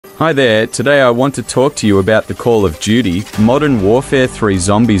Hi there, today I want to talk to you about the Call of Duty Modern Warfare 3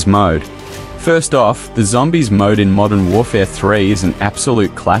 Zombies mode. First off, the Zombies mode in Modern Warfare 3 is an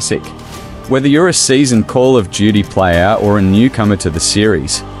absolute classic. Whether you're a seasoned Call of Duty player or a newcomer to the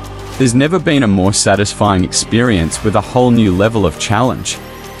series, there's never been a more satisfying experience with a whole new level of challenge.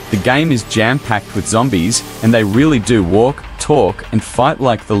 The game is jam-packed with zombies, and they really do walk, talk, and fight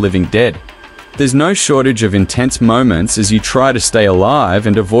like the living dead. There's no shortage of intense moments as you try to stay alive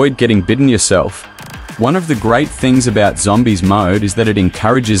and avoid getting bitten yourself. One of the great things about Zombies mode is that it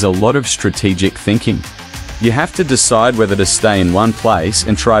encourages a lot of strategic thinking. You have to decide whether to stay in one place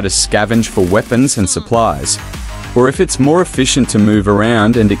and try to scavenge for weapons and supplies, or if it's more efficient to move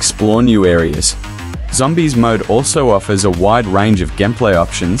around and explore new areas. Zombies mode also offers a wide range of gameplay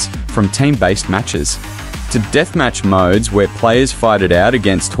options, from team-based matches to deathmatch modes where players fight it out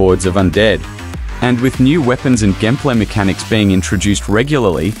against hordes of undead. And with new weapons and gameplay mechanics being introduced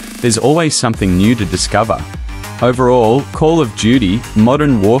regularly, there's always something new to discover. Overall, Call of Duty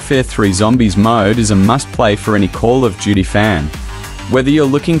Modern Warfare 3 Zombies mode is a must-play for any Call of Duty fan. Whether you're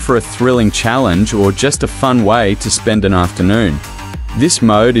looking for a thrilling challenge or just a fun way to spend an afternoon, this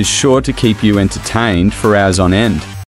mode is sure to keep you entertained for hours on end.